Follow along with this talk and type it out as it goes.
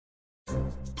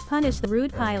Punish the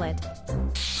rude pilot.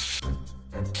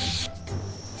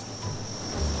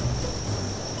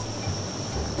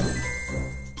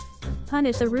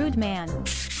 Punish the rude man.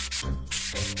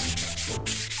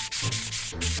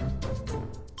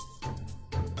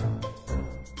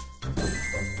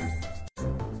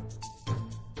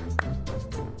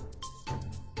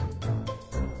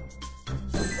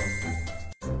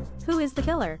 Who is the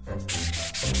killer?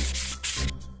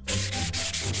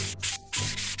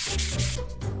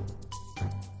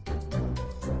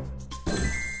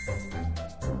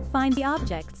 Find the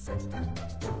objects.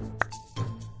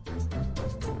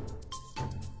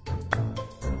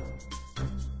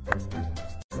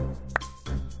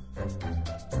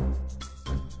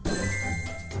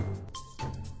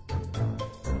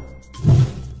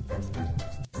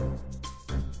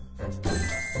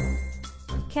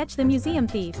 Catch the museum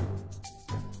thief.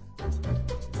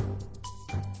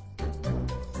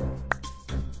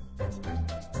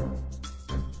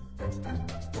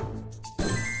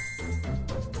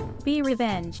 Be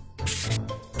revenged.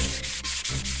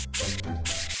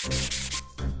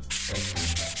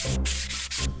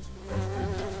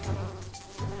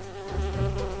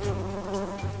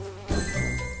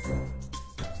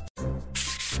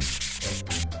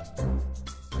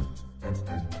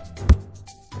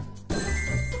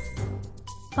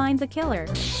 Find the killer.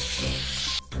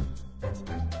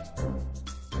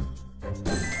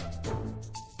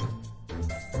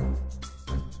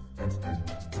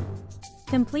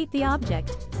 Complete the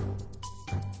object.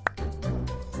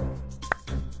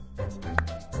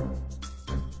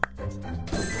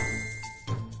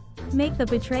 Make the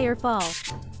betrayer fall.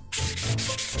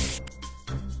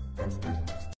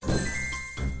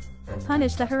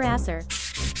 Punish the harasser.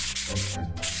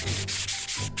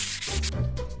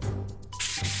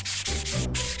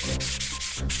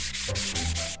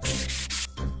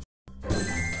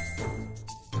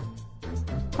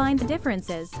 Find the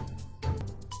differences.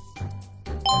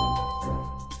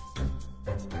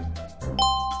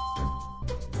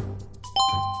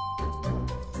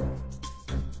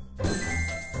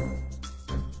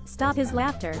 Stop his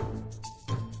laughter.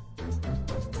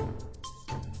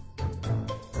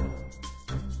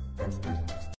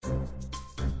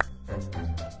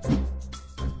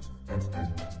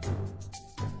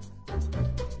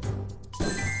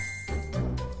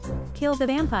 Kill the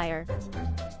vampire.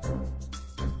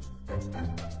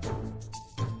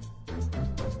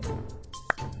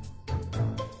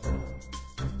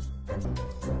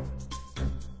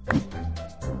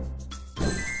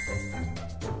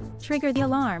 Trigger the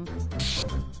alarm.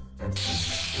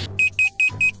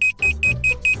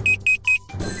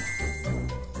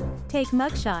 Take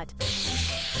mugshot.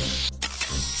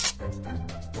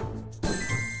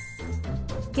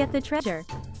 Get the treasure.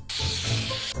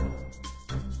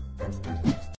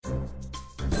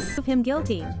 Prove him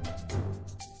guilty.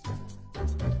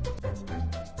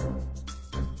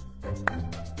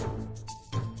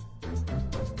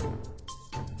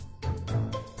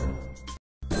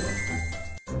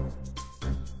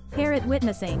 Parrot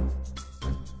witnessing.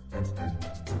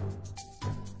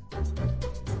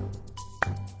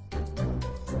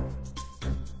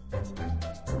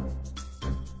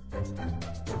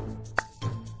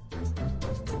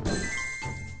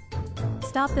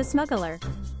 Stop the smuggler.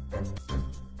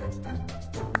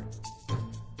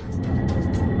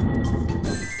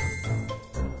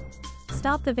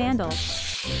 Stop the vandal.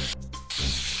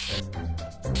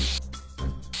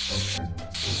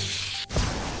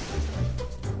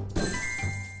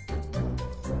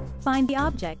 Find the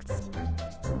objects.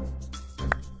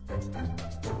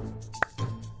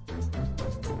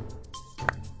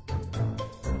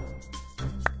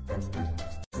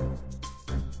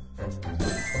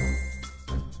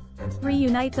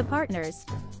 Reunite the partners.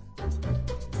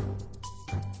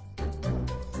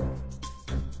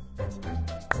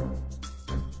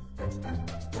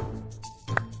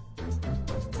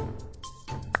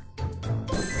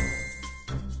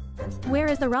 Where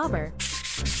is the robber?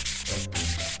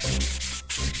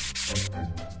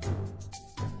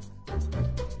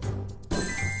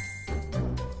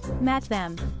 Match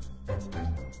them.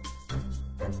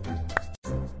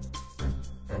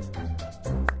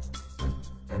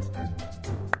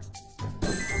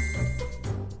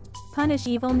 Punish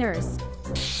evil nurse.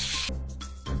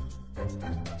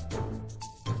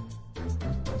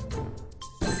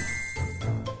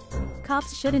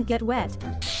 Cops shouldn't get wet.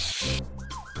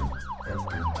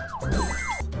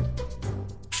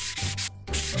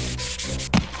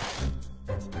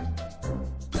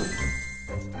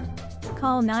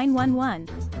 Call 911.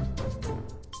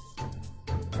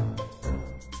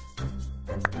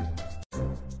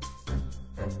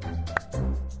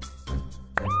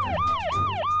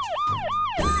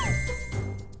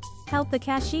 Help the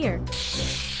cashier.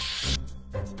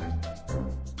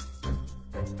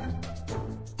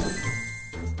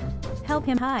 Help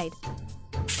him hide.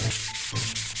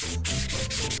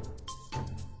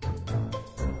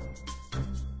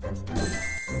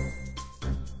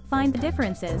 Find the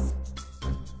differences.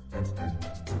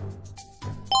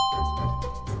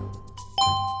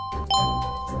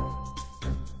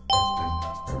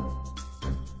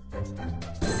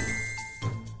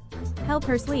 Help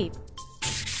her sleep.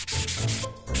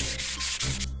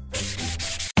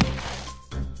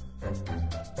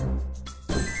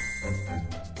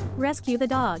 Rescue the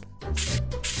dog.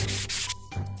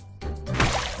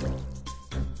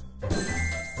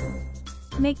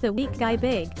 Make the weak guy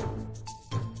big.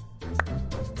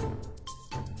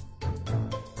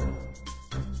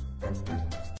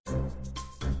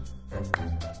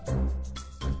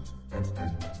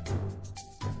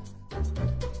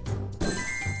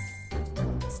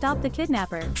 Stop the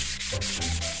kidnapper.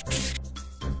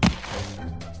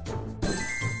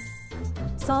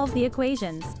 Solve the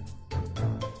equations.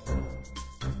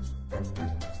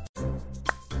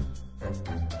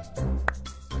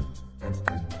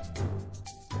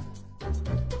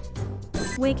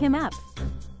 Wake him up.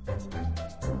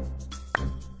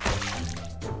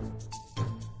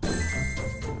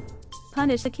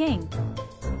 Punish the king.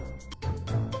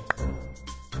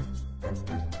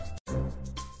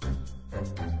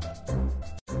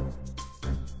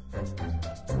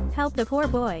 Help the poor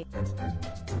boy.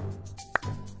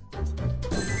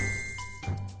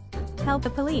 Help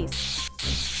the police.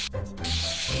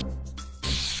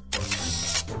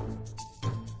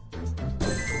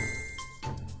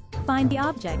 Find the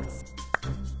objects.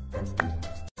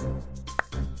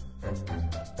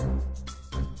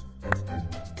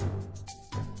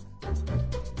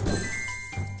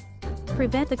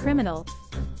 Prevent the criminal.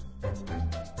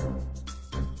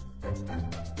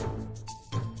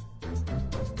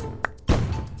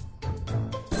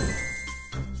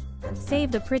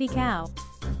 Save the pretty cow.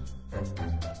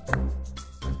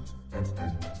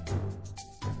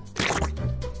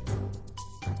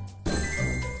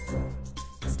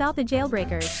 Stop the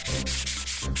jailbreakers.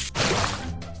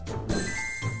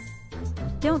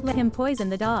 Don't let him poison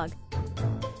the dog.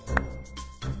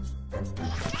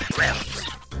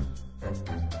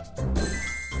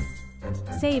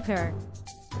 Save her.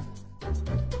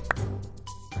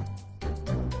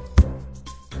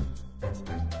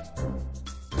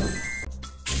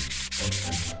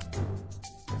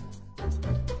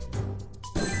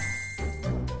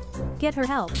 Get her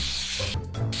help.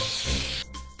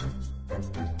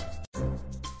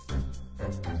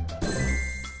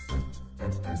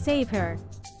 Save her.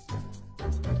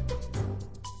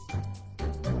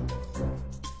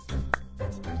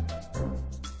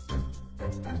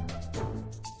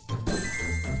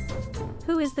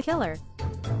 Who is the killer?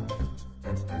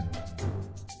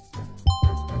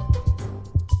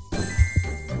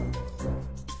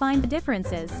 Find the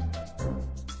differences.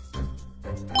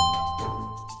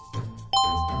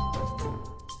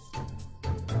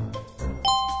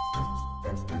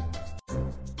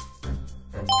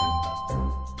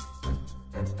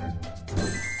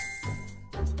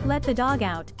 Let the dog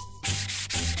out.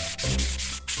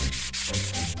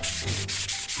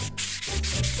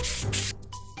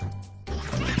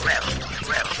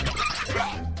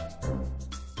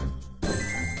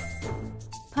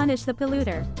 Punish the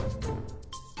polluter.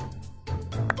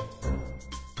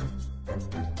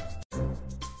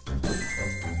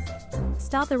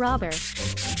 Stop the robber.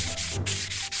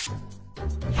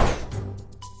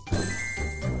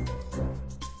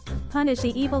 Punish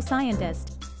the evil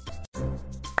scientist.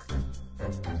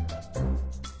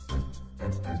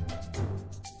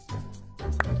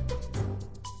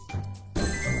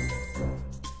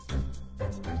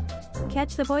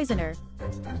 Catch the poisoner.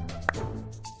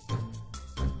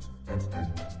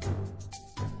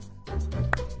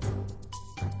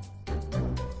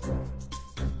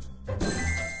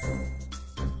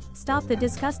 Stop the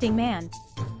disgusting man.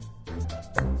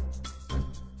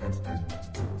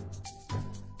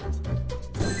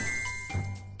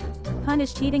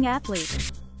 Punish cheating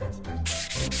athlete.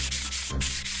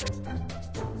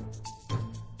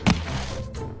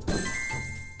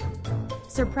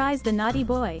 Surprise the naughty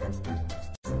boy.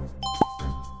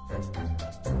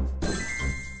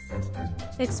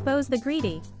 Expose the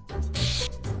greedy.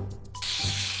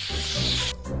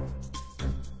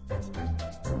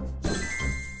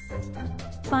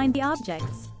 Find the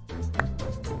objects.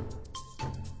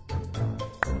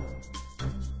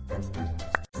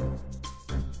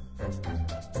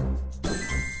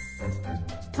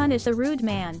 Punish the rude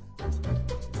man.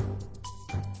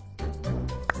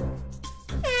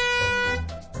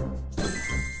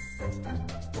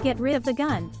 Get rid of the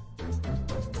gun.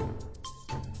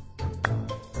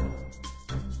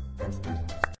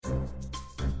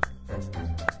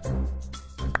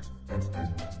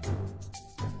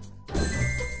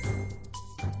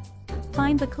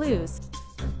 Find the clues.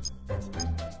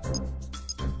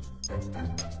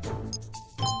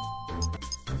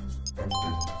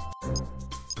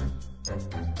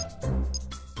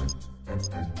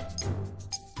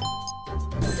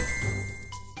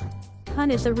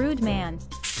 Punish a rude man.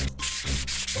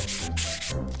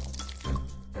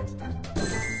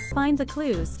 Find the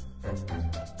clues.